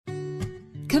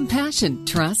Compassion,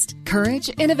 trust, courage,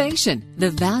 innovation. The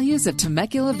values of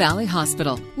Temecula Valley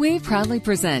Hospital. We proudly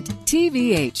present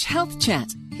TVH Health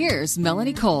Chat. Here's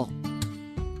Melanie Cole.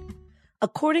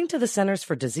 According to the Centers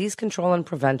for Disease Control and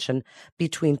Prevention,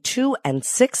 between 2 and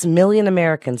 6 million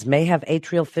Americans may have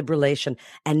atrial fibrillation,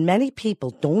 and many people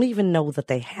don't even know that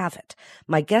they have it.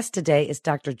 My guest today is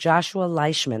Dr. Joshua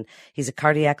Leishman. He's a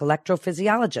cardiac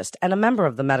electrophysiologist and a member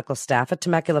of the medical staff at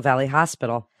Temecula Valley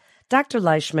Hospital. Dr.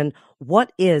 Leishman,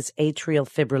 what is atrial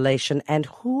fibrillation and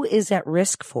who is at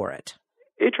risk for it?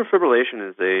 Atrial fibrillation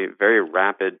is a very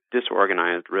rapid,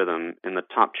 disorganized rhythm in the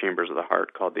top chambers of the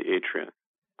heart called the atria.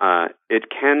 It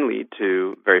can lead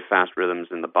to very fast rhythms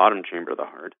in the bottom chamber of the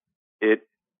heart. It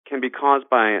can be caused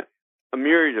by a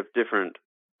myriad of different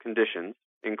conditions,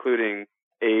 including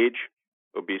age,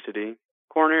 obesity,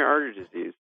 coronary artery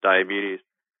disease, diabetes,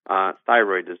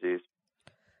 thyroid disease.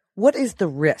 What is the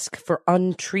risk for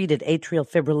untreated atrial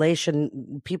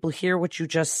fibrillation? People hear what you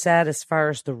just said as far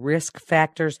as the risk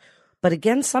factors, but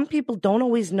again, some people don't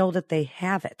always know that they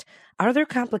have it. Are there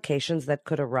complications that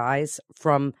could arise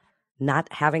from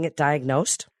not having it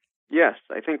diagnosed? Yes,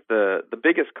 I think the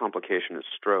biggest complication is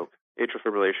stroke. Atrial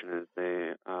fibrillation is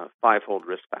a five-fold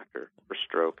risk factor for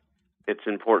stroke. It's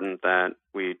important that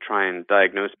we try and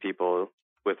diagnose people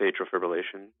with atrial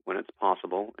fibrillation when it's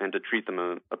possible and to treat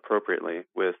them appropriately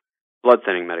with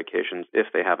blood-thinning medications if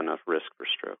they have enough risk for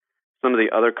stroke. Some of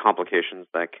the other complications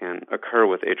that can occur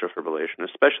with atrial fibrillation,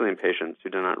 especially in patients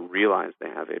who do not realize they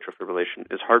have atrial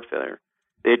fibrillation, is heart failure.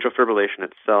 The atrial fibrillation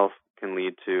itself can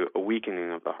lead to a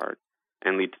weakening of the heart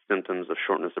and lead to symptoms of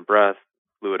shortness of breath,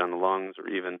 fluid on the lungs, or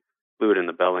even fluid in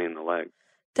the belly and the legs.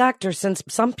 Doctor, since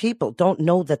some people don't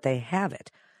know that they have it,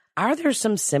 are there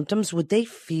some symptoms? Would they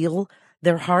feel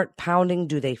their heart pounding?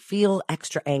 Do they feel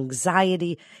extra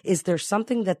anxiety? Is there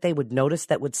something that they would notice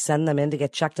that would send them in to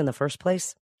get checked in the first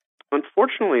place?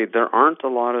 Unfortunately, there aren't a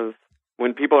lot of,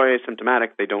 when people are asymptomatic,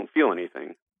 they don't feel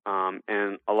anything.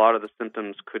 And a lot of the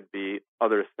symptoms could be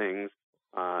other things.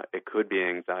 It could be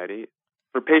anxiety.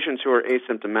 For patients who are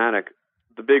asymptomatic,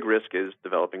 the big risk is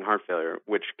developing heart failure, in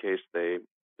which case they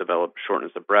develop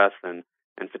shortness of breath and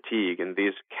fatigue, and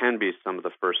these can be some of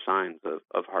the first signs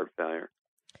of heart failure.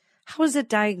 How is it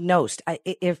diagnosed?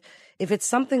 If it's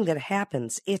something that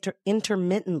happens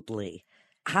intermittently,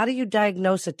 how do you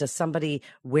diagnose it? Does somebody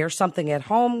wear something at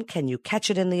home? Can you catch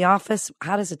it in the office?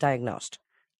 How is it diagnosed?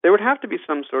 There would have to be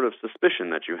some sort of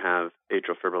suspicion that you have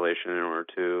atrial fibrillation in order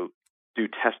to do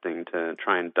testing to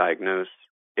try and diagnose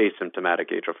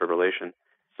asymptomatic atrial fibrillation.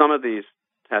 Some of these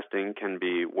testing can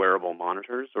be wearable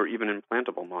monitors or even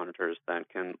implantable monitors that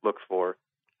can look for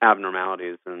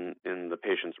abnormalities in the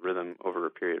patient's rhythm over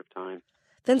a period of time.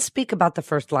 Then speak about the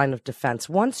first line of defense.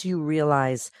 Once you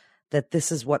realize that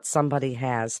this is what somebody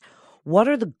has, what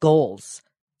are the goals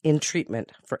in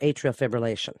treatment for atrial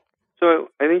fibrillation? So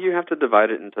I think you have to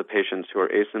divide it into patients who are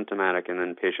asymptomatic and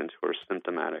then patients who are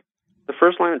symptomatic. The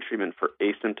first line of treatment for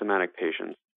asymptomatic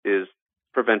patients is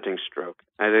preventing stroke.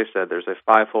 As I said, there's a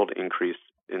five-fold increase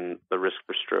in the risk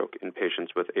for stroke in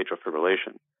patients with atrial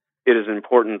fibrillation. It is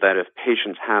important that if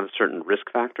patients have certain risk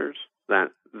factors,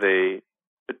 that they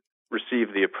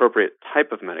receive the appropriate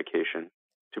type of medication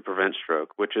to prevent stroke,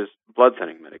 which is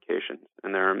blood-thinning medications.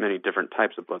 And there are many different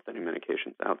types of blood-thinning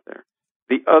medications out there.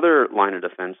 The other line of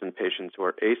defense in patients who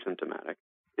are asymptomatic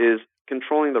is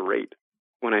controlling the rate.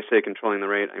 When I say controlling the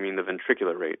rate, I mean the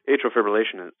ventricular rate. Atrial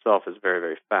fibrillation itself is very,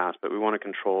 very fast, but we want to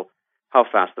control how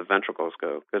fast the ventricles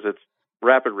go because it's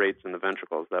rapid rates in the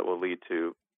ventricles that will lead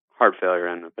to heart failure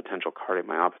and a potential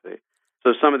cardiomyopathy.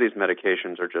 So some of these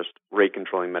medications are just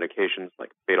rate-controlling medications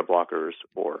like beta blockers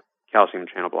or calcium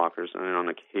channel blockers, and on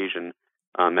occasion,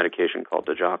 medication called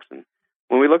digoxin.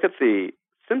 When we look at the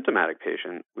symptomatic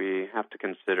patient, we have to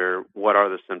consider what are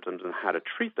the symptoms and how to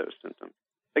treat those symptoms.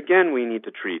 Again, we need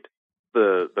to treat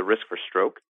the risk for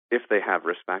stroke. If they have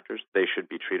risk factors, they should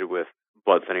be treated with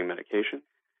blood-thinning medication.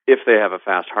 If they have a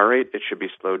fast heart rate, it should be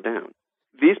slowed down.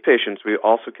 These patients, we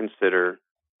also consider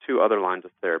two other lines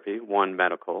of therapy. One,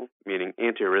 medical, meaning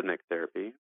antiarrhythmic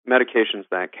therapy, medications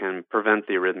that can prevent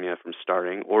the arrhythmia from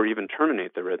starting or even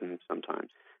terminate the rhythm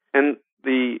sometimes. And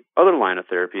the other line of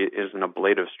therapy is an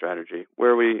ablative strategy,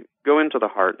 where we go into the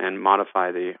heart and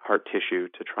modify the heart tissue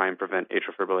to try and prevent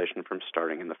atrial fibrillation from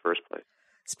starting in the first place.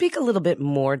 Speak a little bit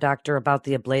more, doctor, about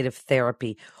the ablative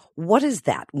therapy. What is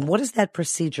that? What does that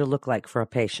procedure look like for a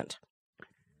patient?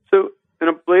 So an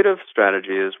ablative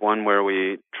strategy is one where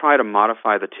we try to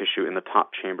modify the tissue in the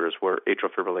top chambers where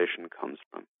atrial fibrillation comes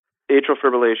from. Atrial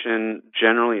fibrillation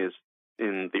generally is,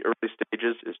 in the early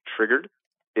stages, is triggered.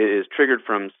 It is triggered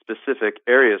from specific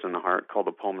areas in the heart called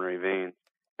the pulmonary veins.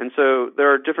 And so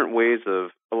there are different ways of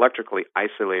electrically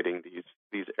isolating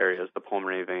these areas, the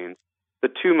pulmonary veins. The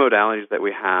two modalities that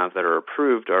we have that are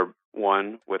approved are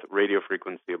one with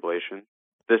radiofrequency ablation.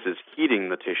 This is heating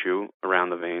the tissue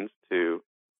around the veins to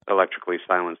electrically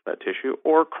silence that tissue,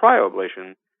 or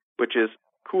cryoablation, which is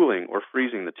cooling or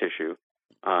freezing the tissue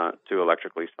to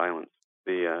electrically silence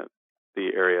the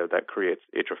area that creates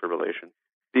atrial fibrillation.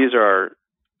 These are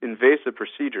invasive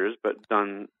procedures, but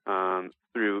done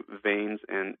through veins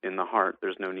and in the heart.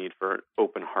 There's no need for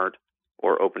open heart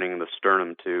or opening the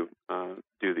sternum to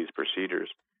do these procedures.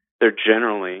 They're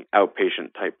generally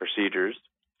outpatient-type procedures.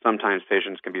 Sometimes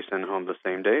patients can be sent home the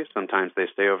same day. Sometimes they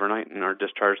stay overnight and are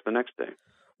discharged the next day.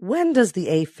 When does the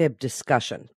AFib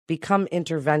discussion become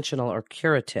interventional or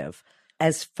curative?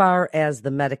 As far as the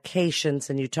medications,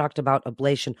 and you talked about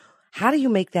ablation, how do you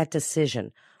make that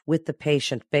decision with the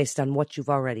patient based on what you've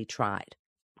already tried?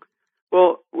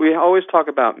 Well, we always talk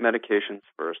about medications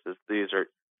first, as these are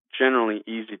generally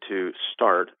easy to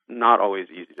start, not always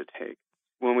easy to take.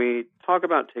 When we talk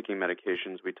about taking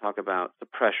medications, we talk about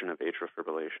suppression of atrial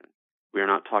fibrillation. We are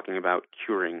not talking about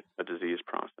curing a disease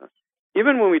process.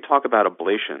 Even when we talk about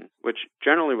ablation, which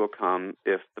generally will come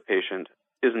if the patient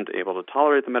isn't able to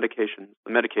tolerate the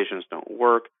medications don't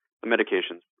work, the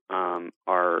medications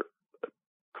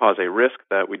cause a risk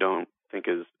that we don't think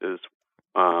is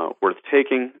worth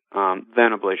taking,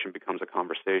 then ablation becomes a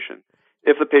conversation.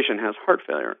 If the patient has heart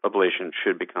failure, ablation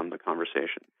should become the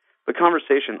conversation. The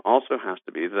conversation also has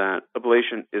to be that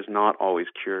ablation is not always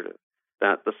curative,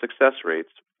 that the success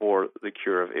rates for the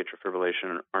cure of atrial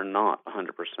fibrillation are not 100%.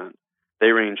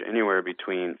 They range anywhere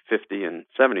between 50 and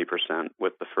 70%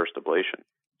 with the first ablation.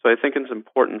 So I think it's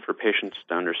important for patients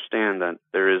to understand that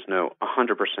there is no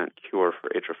 100% cure for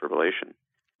atrial fibrillation.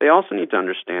 They also need to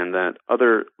understand that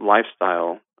other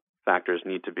lifestyle factors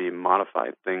need to be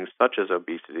modified, things such as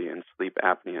obesity and sleep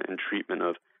apnea and treatment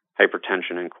of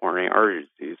hypertension and coronary artery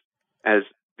disease. As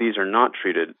these are not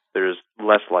treated, there is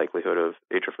less likelihood of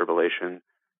atrial fibrillation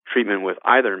treatment with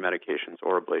either medications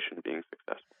or ablation being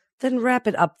successful. Then wrap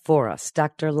it up for us,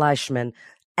 Dr. Leishman,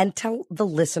 and tell the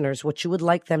listeners what you would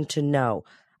like them to know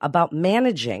about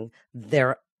managing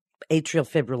their atrial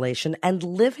fibrillation and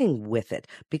living with it.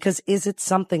 Because is it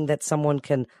something that someone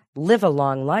can live a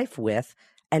long life with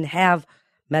and have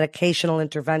medicational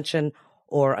intervention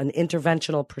or an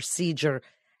interventional procedure,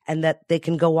 and that they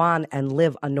can go on and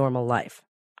live a normal life?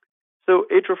 So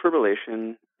atrial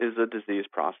fibrillation is a disease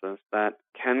process that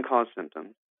can cause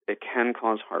symptoms. It can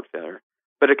cause heart failure,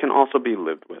 but it can also be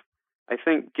lived with. I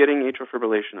think getting atrial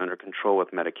fibrillation under control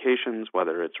with medications,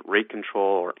 whether it's rate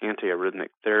control or antiarrhythmic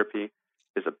therapy,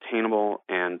 is obtainable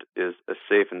and is a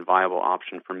safe and viable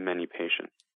option for many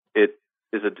patients. It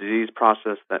is a disease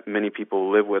process that many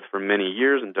people live with for many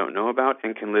years and don't know about,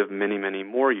 and can live many, many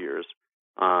more years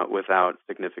without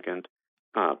significant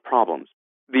problems.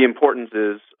 The importance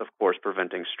is, of course,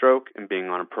 preventing stroke and being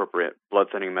on appropriate blood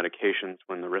thinning medications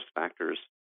when the risk factors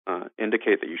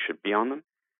indicate that you should be on them,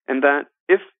 and that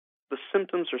if the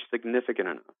symptoms are significant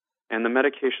enough and the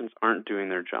medications aren't doing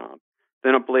their job,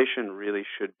 then ablation really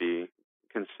should be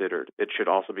considered. It should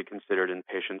also be considered in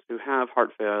patients who have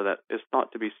heart failure that is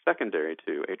thought to be secondary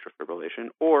to atrial fibrillation,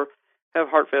 or have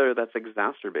heart failure that's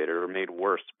exacerbated or made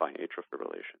worse by atrial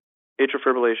fibrillation. Atrial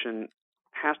fibrillation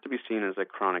has to be seen as a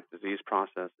chronic disease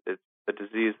process. It's a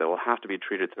disease that will have to be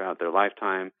treated throughout their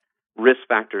lifetime. Risk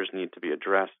factors need to be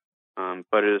addressed,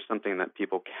 but it is something that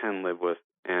people can live with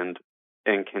and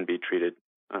can be treated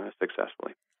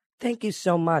successfully. Thank you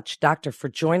so much, Doctor, for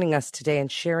joining us today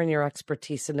and sharing your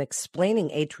expertise in explaining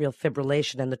atrial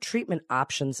fibrillation and the treatment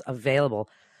options available.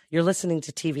 You're listening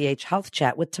to TVH Health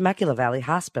Chat with Temecula Valley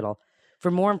Hospital.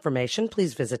 For more information,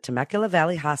 please visit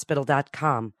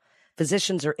TemeculaValleyHospital.com.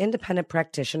 Physicians are independent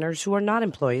practitioners who are not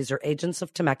employees or agents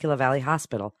of Temecula Valley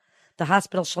Hospital. The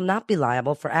hospital shall not be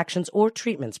liable for actions or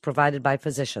treatments provided by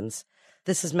physicians.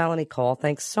 This is Melanie Cole.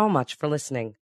 Thanks so much for listening.